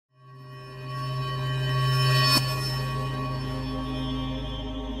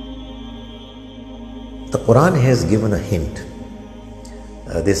The Quran has given a hint.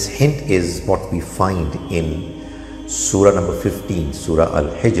 This hint is what we find in Surah number 15, Surah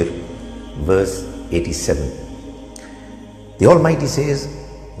Al-Hijr, verse 87. The Almighty says,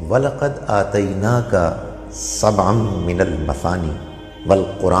 وَلَقَدْ آتَيْنَاكَ سَبْعًا مِنَ الْمَثَانِي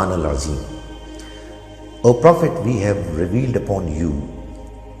وَالْقُرْآنَ الْعَظِيمِ. O Prophet, we have revealed upon you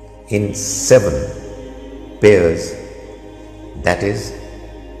in 7 pairs, that is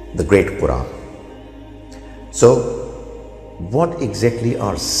the great Quran. So, what exactly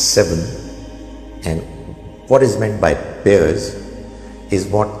are 7 and what is meant by pairs is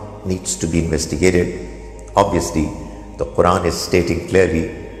what needs to be investigated. Obviously, the Quran is stating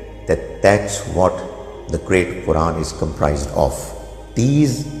clearly that that's what the great Quran is comprised of.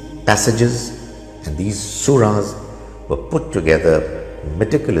 These passages and these surahs were put together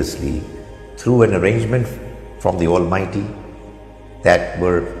meticulously through an arrangement from the Almighty that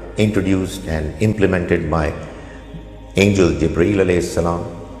were introduced and implemented by Angel Jibreel alayhi salam,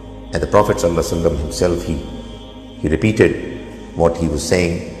 and the Prophet ﷺ himself, he repeated what he was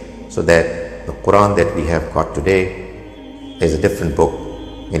saying, so that the Quran that we have got today is a different book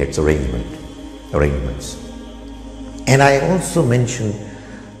in its arrangements. And I also mentioned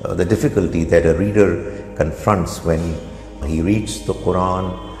the difficulty that a reader confronts when he reads the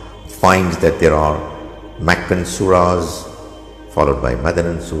Quran, finds that there are Meccan surahs, followed by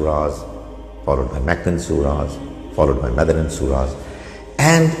Madinan surahs, followed by Meccan surahs, followed by Madinan surahs,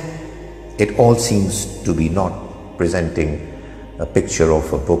 and it all seems to be not presenting a picture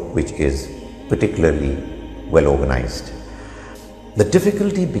of a book which is particularly well organized. The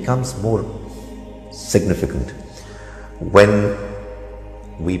difficulty becomes more significant when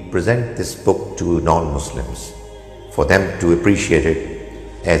we present this book to non-Muslims for them to appreciate it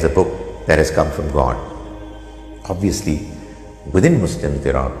as a book that has come from God. Obviously, within Muslims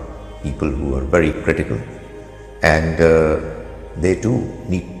there are people who are very critical, and they too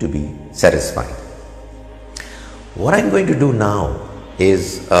need to be satisfied. What I'm going to do now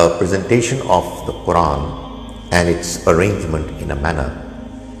is a presentation of the Quran and its arrangement in a manner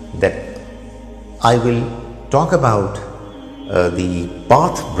that I will talk about the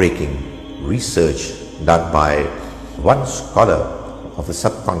path-breaking research done by one scholar of the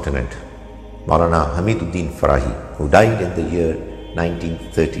subcontinent, Maulana Hamiduddin Farahi, who died in the year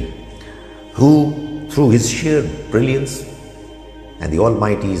 1930, who through his sheer brilliance and the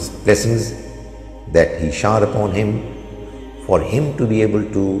Almighty's blessings that He showered upon him, for him to be able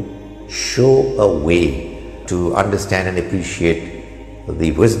to show a way to understand and appreciate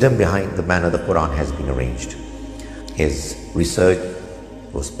the wisdom behind the manner the Quran has been arranged. His research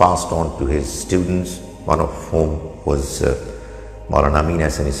was passed on to his students, one of whom was Maulana Amin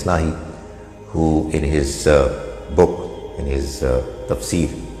Hassan Islahi, who in his book, in his tafsir,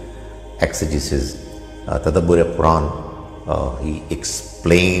 exegesis, Tadabbur Quran, he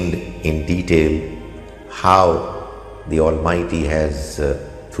explained in detail how the Almighty has,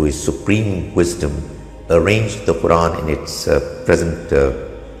 through His supreme wisdom, arranged the Quran in its present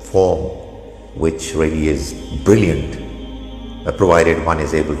form, which really is brilliant, provided one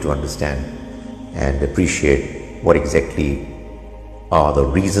is able to understand and appreciate what exactly are the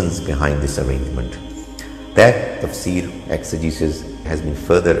reasons behind this arrangement. That tafsir exegesis has been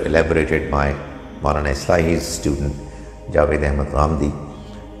further elaborated by Maulana Islahi's student Javed Ahmad Ghamdi,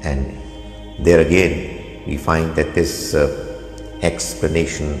 and there again we find that this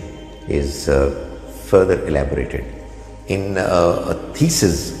explanation is further elaborated. In a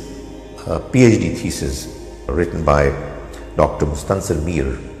thesis, a PhD thesis written by Dr. Mustansir Mir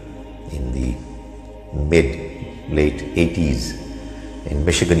in the mid-late 80s in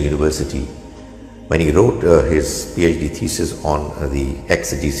Michigan University, when he wrote his PhD thesis on the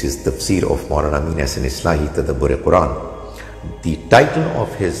exegesis tafsir of Maulana Amin Hassan Islahi, Tadabbur Quran, the title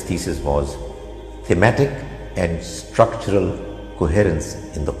of his thesis was Thematic and Structural Coherence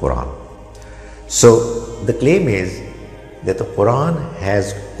in the Quran. So the claim is that the Quran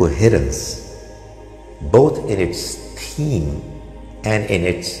has coherence both in its theme and in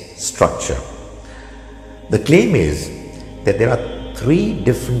its structure. The claim is that there are 3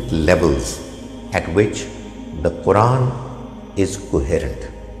 different levels at which the Quran is coherent.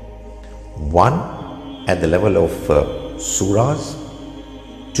 1 at the level of surahs,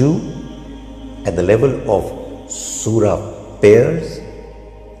 2 at the level of surah pairs,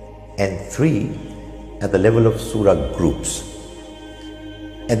 and 3 at the level of surah groups.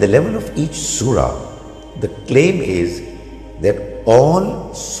 At the level of each surah, the claim is that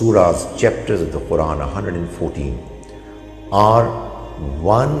all surahs, chapters of the Quran, 114, are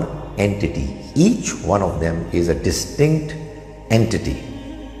one entity. Each one of them is a distinct entity.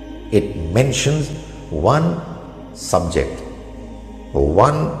 It mentions one subject,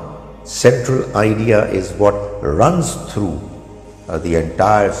 one central idea is what runs through the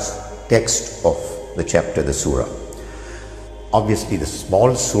entire text of the chapter, the surah. Obviously, the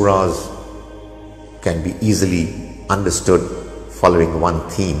small surahs can be easily understood following one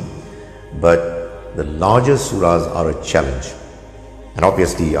theme, but the larger surahs are a challenge. And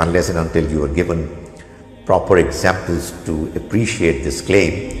obviously, unless and until you are given proper examples to appreciate this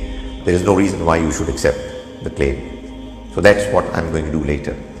claim, there is no reason why you should accept the claim. So that's what I'm going to do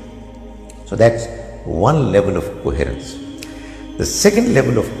later. So that's one level of coherence. The second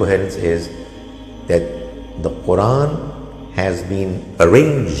level of coherence is that the Quran has been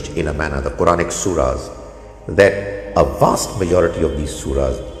arranged in a manner, the Quranic surahs, that a vast majority of these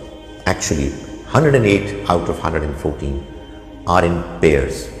surahs, actually 108 out of 114, are in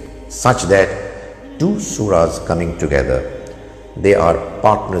pairs, such that two surahs coming together, they are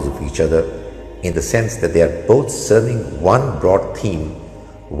partners of each other in the sense that they are both serving one broad theme,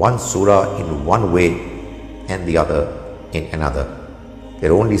 one surah in one way and the other in another.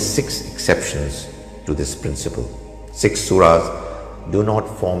 There are only 6 exceptions to this principle. 6 surahs do not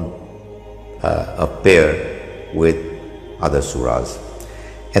form a pair with other surahs.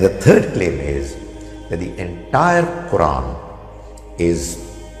 And the third claim is that the entire Quran is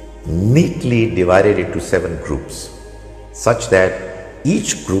neatly divided into 7 groups, such that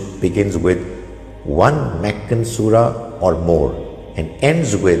each group begins with one Meccan surah or more and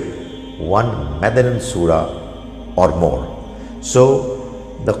ends with one Madinan surah or more.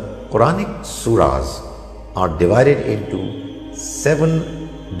 So the Quranic surahs are divided into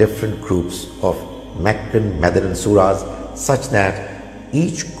 7 different groups of Meccan, Madinan surahs, such that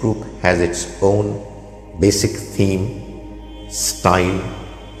each group has its own basic theme, style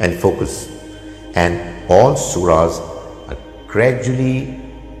and focus, and all surahs are gradually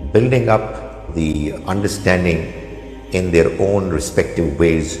building up the understanding in their own respective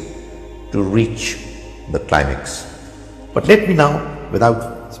ways to reach the climax. But let me now,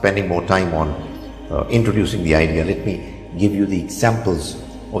 without spending more time on introducing the idea, let me give you the examples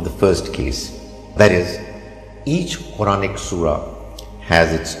of the first case. That is, each Quranic surah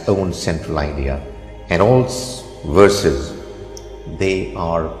has its own central idea, and all verses, they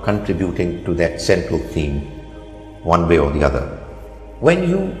are contributing to that central theme one way or the other. When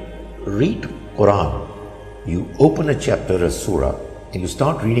you read Quran, you open a chapter, a surah, and you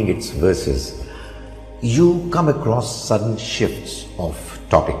start reading its verses, you come across sudden shifts of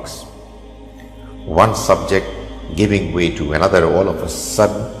topics. One subject giving way to another all of a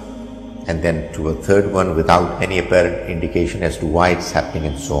sudden, and then to a third one without any apparent indication as to why it's happening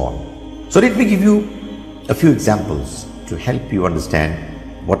and so on. So let me give you a few examples to help you understand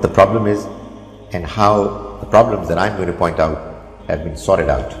what the problem is and how the problems that I'm going to point out have been sorted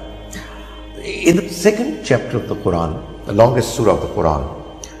out. In the second chapter of the Quran, the longest surah of the Quran,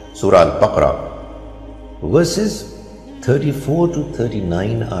 Surah Al-Baqarah, verses 34 to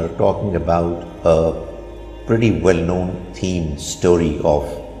 39 are talking about a pretty well-known theme story of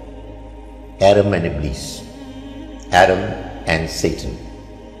Adam and Iblis, Adam and Satan.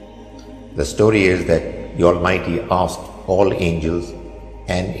 The story is that the Almighty asked all angels,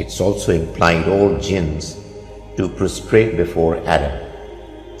 and it's also implied all jinns, to prostrate before Adam,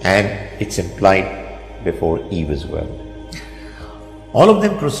 and it's implied before Eve as well. All of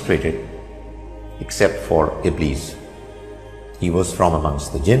them prostrated except for Iblis. He was from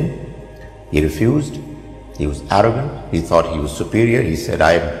amongst the jinn. He refused. He was arrogant. He thought he was superior. He said,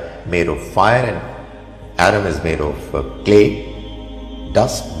 I am made of fire and Adam is made of clay,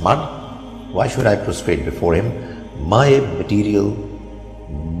 dust, mud. Why should I prostrate before him? My material,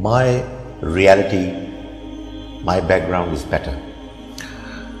 my reality, my background is better.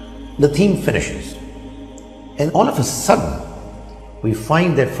 The theme finishes, and all of a sudden we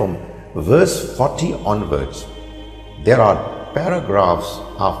find that from verse 40 onwards there are paragraphs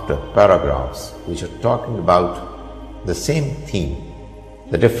after paragraphs which are talking about the same theme,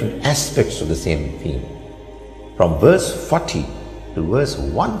 the different aspects of the same theme. From verse 40 to verse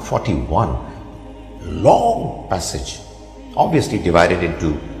 141, long passage, obviously divided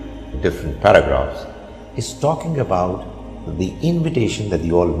into different paragraphs, is talking about the invitation that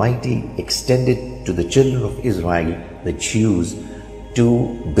the Almighty extended to the children of Israel, the Jews,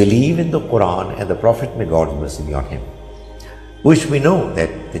 to believe in the Quran and the Prophet, may God's mercy be on him, which we know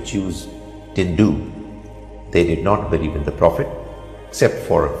that the Jews didn't do. They did not believe in the Prophet, except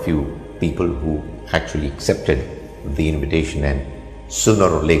for a few people who actually accepted the invitation and sooner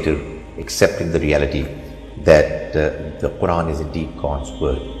or later accepted the reality that the Quran is indeed God's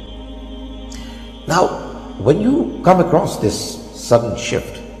word. Now, when you come across this sudden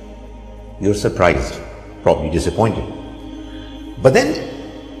shift, you're surprised, probably disappointed. But then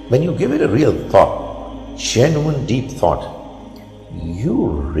when you give it a real thought, genuine deep thought, you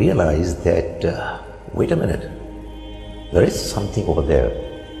realize that, wait a minute, there is something over there.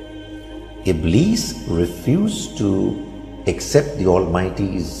 Iblis refused to accept the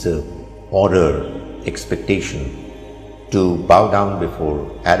Almighty's order, expectation to bow down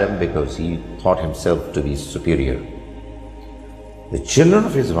before Adam because he thought himself to be superior. The children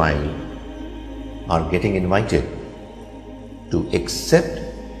of Israel are getting invited to accept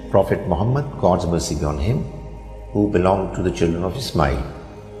Prophet Muhammad, God's mercy be on him, who belonged to the children of Ismail.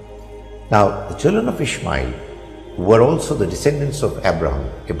 Now, the children of Ishmael were also the descendants of Ibrahim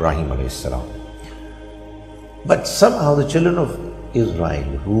alayhi salam. But somehow the children of Israel,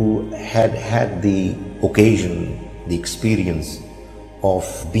 who had had the occasion, the experience of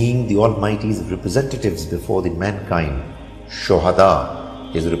being the Almighty's representatives before the mankind,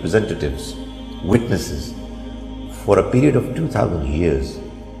 Shohada, his representatives, witnesses, for a period of 2000 years,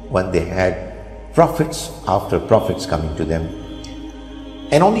 when they had prophets after prophets coming to them.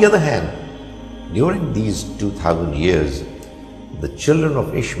 And on the other hand, during these 2000 years, the children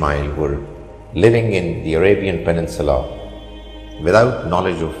of Ishmael were living in the Arabian Peninsula without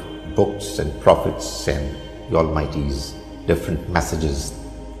knowledge of books and prophets and the Almighty's different messages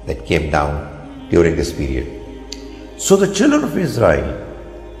that came down during this period. So the children of Israel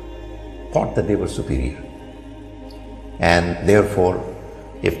thought that they were superior. And therefore,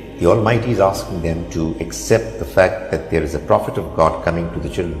 if the Almighty is asking them to accept the fact that there is a prophet of God coming to the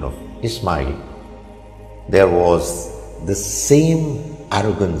children of Ismail, there was the same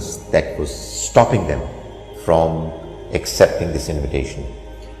arrogance that was stopping them from accepting this invitation.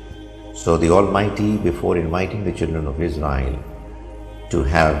 So the Almighty, before inviting the children of Israel to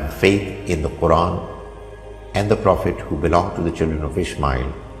have faith in the Quran and the Prophet who belonged to the children of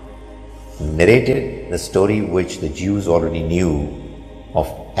Ishmael, narrated the story which the Jews already knew of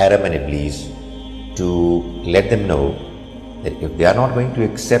Adam and Iblis, to let them know that if they are not going to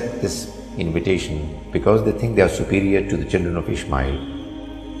accept this invitation because they think they are superior to the children of Ishmael,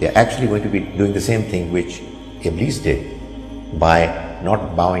 they are actually going to be doing the same thing which Iblis did by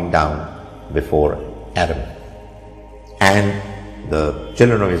not bowing down before Adam. And the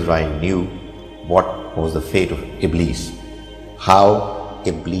children of Israel knew what was the fate of Iblis, how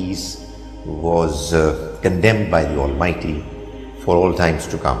Iblis was condemned by the Almighty for all times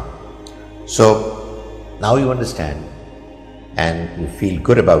to come. So now you understand and you feel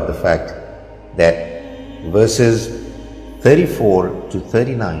good about the fact that verses 34 to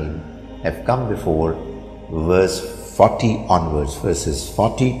 39 have come before verse 40 onwards, verses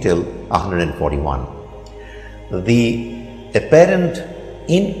 40 till 141. The apparent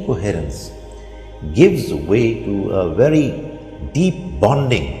incoherence gives way to a very deep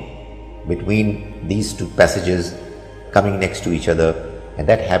bonding between these two passages coming next to each other, and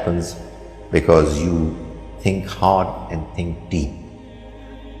that happens because you think hard and think deep.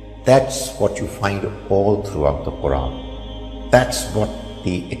 That's what you find all throughout the Quran. That's what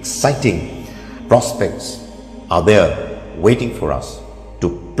the exciting prospects are there waiting for us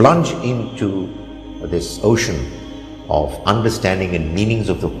to plunge into this ocean of understanding and meanings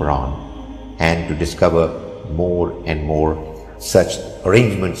of the Quran, and to discover more and more such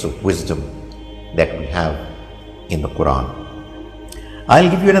arrangements of wisdom that we have in the Quran. I'll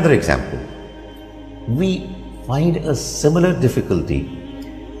give you another example. We find a similar difficulty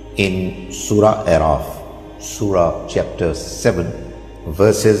in Surah Araf, Surah chapter 7,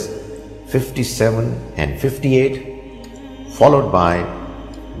 verses 57 and 58, followed by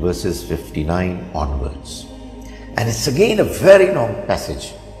verses 59 onwards. And it's again a very long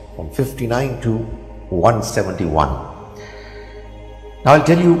passage, from 59 to 171. Now I'll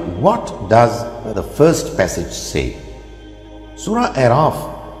tell you, what does the first passage say? Surah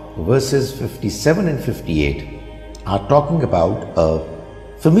Araf, verses 57 and 58 are talking about a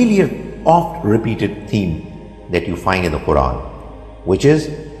familiar, oft repeated theme that you find in the Quran, which is,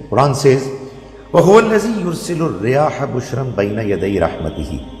 the Quran says, وَهُوَ الَّذِي يُرْسِلُ الرِّيَاحَ بُشْرًا بَيْنَ يَدَيْ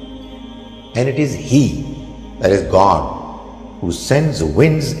رَحْمَتِهِ. And it is He, that is God, who sends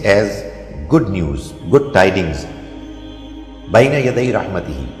winds as good news, good tidings, بَيْنَ يَدَيْ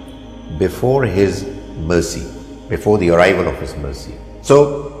رَحْمَتِهِ, before His mercy, before the arrival of His mercy.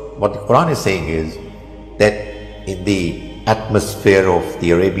 So what the Quran is saying is that in the atmosphere of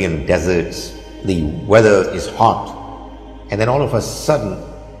the Arabian deserts, the weather is hot, and then all of a sudden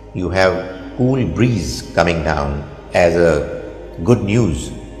you have cool breeze coming down as a good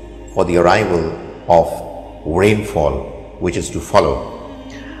news for the arrival of rainfall which is to follow.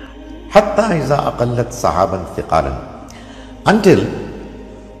 حَتَّى إِذَا أَقَلَّتْ سَحَابًا ثِقَالًا, until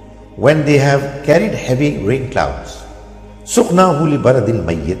when they have carried heavy rain clouds. سُقْنَاهُ لِبَلَدٍ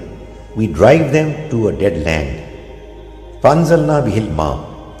مَيِّتٍ, we drive them to a dead land. فَأَنزَلْنَا بِهِ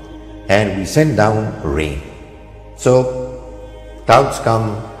الْمَاءَ, and we send down rain. So clouds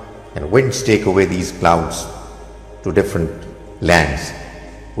come and winds take away these clouds to different lands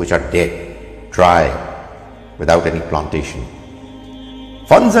which are dead, dry, without any plantation.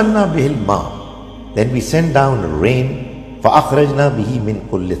 فَأَنزَلْنَا بِهِ الْمَاءَ, then we send down rain. فَأَخْرَجْنَا بِهِ مِنْ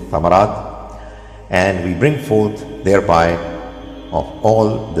كُلِّ الثَّمَرَاتِ, and we bring forth thereby of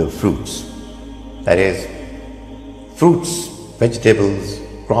all the fruits. That is, fruits, vegetables,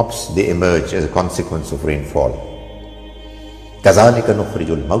 crops, they emerge as a consequence of rainfall. كَذَلِكَ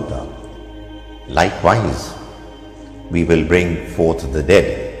نُخْرِجُ الْمَوْتَى, likewise we will bring forth the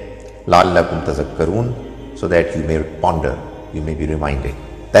dead. لَعَلَّكُمْ تَذَكَّرُونَ, so that you may ponder, you may be reminded.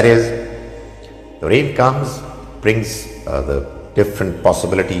 That is, the rain comes, brings the different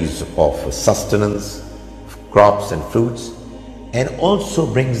possibilities of sustenance, crops and fruits, and also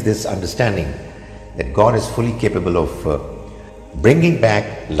brings this understanding that God is fully capable of bringing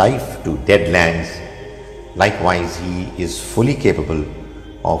back life to dead lands. Likewise, He is fully capable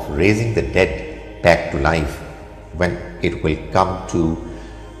of raising the dead back to life when it will come to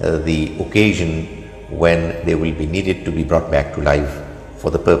the occasion when they will be needed to be brought back to life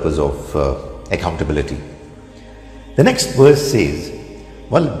for the purpose of accountability. The next verse says,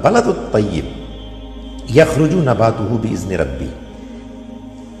 وَالْبَلَدُ الطَّيِّبُ يَخْرُجُ نَبَاتُهُ بِإِذْنِ رَبِّهِ,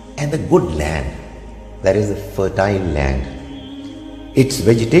 and the good land, that is the fertile land, its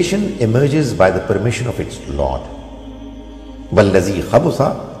vegetation emerges by the permission of its Lord. وَالَّذِي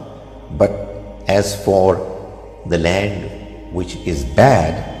خَبُثَ, but as for the land which is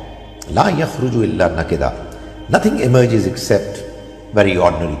bad, لَا يَخْرُجُ إِلَّا نَكِدًا, nothing emerges except very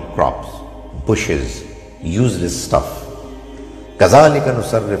ordinary crops, bushes, useless stuff. كَذَلِكَ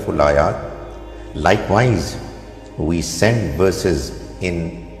نُصَرِّفُ الْآيَاتِ, likewise we send verses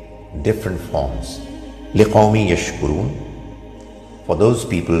in different forms. لِقَوْمٍ يَشْكُرُونَ, for those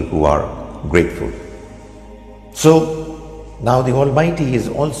people who are grateful. So now the Almighty is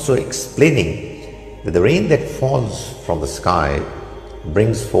also explaining that the rain that falls from the sky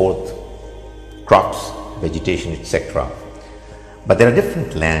brings forth crops, vegetation, etc. But there are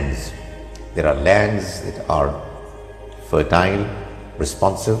different lands. There are lands that are fertile,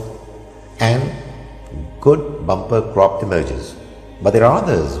 responsive, and good bumper crop emerges. But there are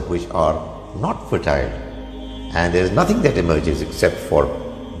others which are not fertile, and there is nothing that emerges except for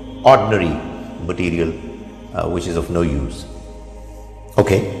ordinary material which is of no use.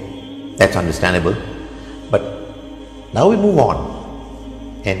 Okay, that's understandable. But now we move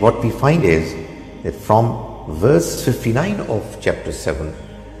on, and what we find is that from verse 59 of chapter 7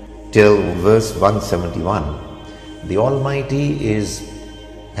 till verse 171, the Almighty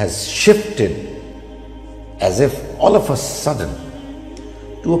has shifted as if all of a sudden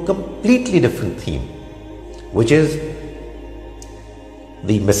to a completely different theme, which is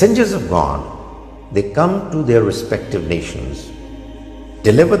the messengers of God. They come to their respective nations,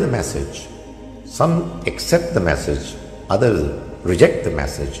 deliver the message. Some accept the message, others reject the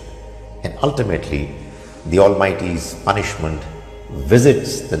message, and ultimately the Almighty's punishment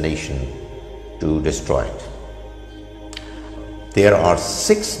visits the nation to destroy it. There are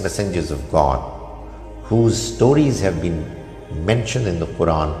 6 messengers of God whose stories have been mentioned in the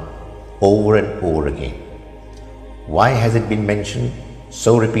Quran over and over again. Why has it been mentioned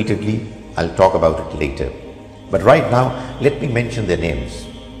so repeatedly? I'll talk about it later. But right now, let me mention their names.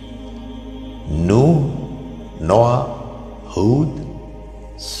 Nuh, Noah, Hud,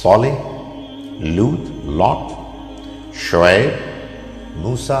 Saleh, Lut, Lot, Shuaib,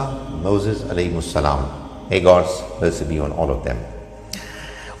 Musa, Moses alayhimus salam. May God's mercy be on all of them.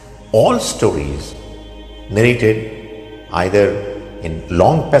 All stories narrated either in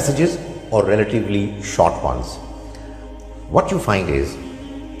long passages or relatively short ones. What you find is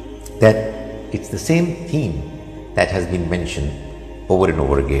that it's the same theme that has been mentioned over and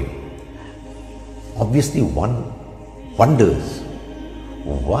over again. Obviously, one wonders,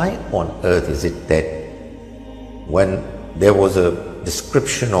 why on earth is it that when there was a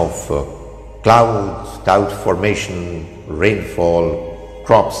description of cloud formation, rainfall,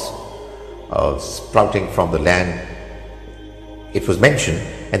 crops sprouting from the land, it was mentioned,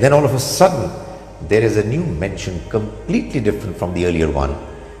 and then all of a sudden there is a new mention completely different from the earlier one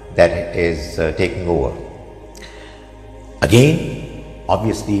that is taking over. Again,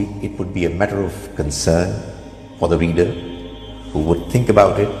 obviously it would be a matter of concern for the reader who would think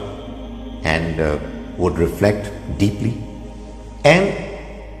about it and would reflect deeply and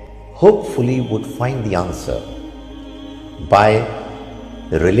hopefully would find the answer by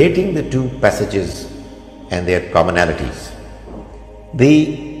relating the two passages and their commonalities.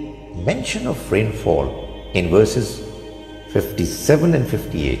 The mention of rainfall in verses 57 and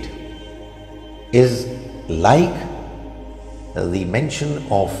 58 is like the mention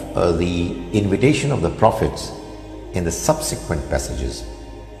of the invitation of the prophets in the subsequent passages.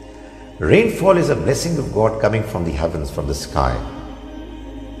 Rainfall is a blessing of God coming from the heavens, from the sky.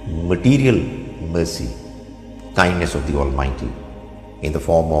 Material mercy, kindness of the Almighty, in the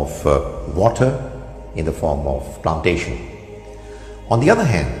form of water, in the form of plantation. On the other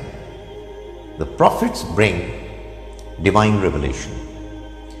hand, the prophets bring divine revelation,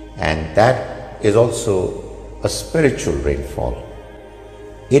 and that is also a spiritual rainfall.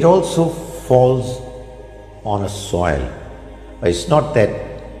 It also falls on a soil. It's not that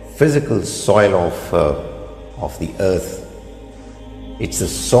physical soil of the earth. It's the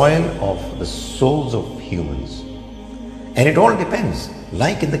soil of the souls of humans. And it all depends,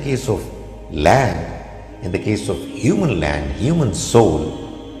 like in the case of land, in the case of human land, human soul,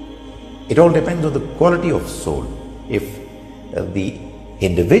 it all depends on the quality of soul. If the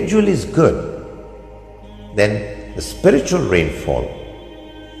individual is good, then the spiritual rainfall,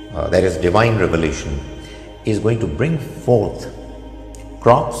 that is divine revelation, is going to bring forth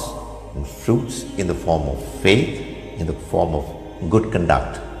crops and fruits in the form of faith, in the form of good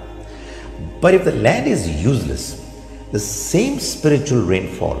conduct. But if the land is useless, the same spiritual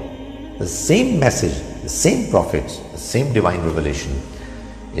rainfall, the same message, the same prophets, the same divine revelation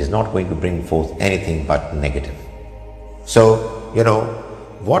is not going to bring forth anything but negative. So,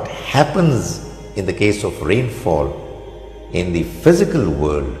 what happens in the case of rainfall in the physical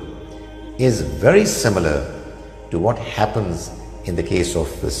world is very similar to what happens in the case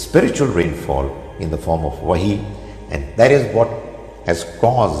of the spiritual rainfall in the form of wahi, and that is what has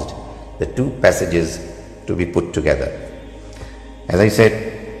caused the two passages to be put together. As I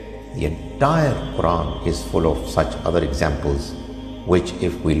said, the entire Quran is full of such other examples, which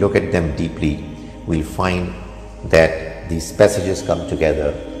if we look at them deeply, we'll find that these passages come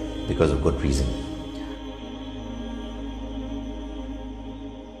together because of good reason.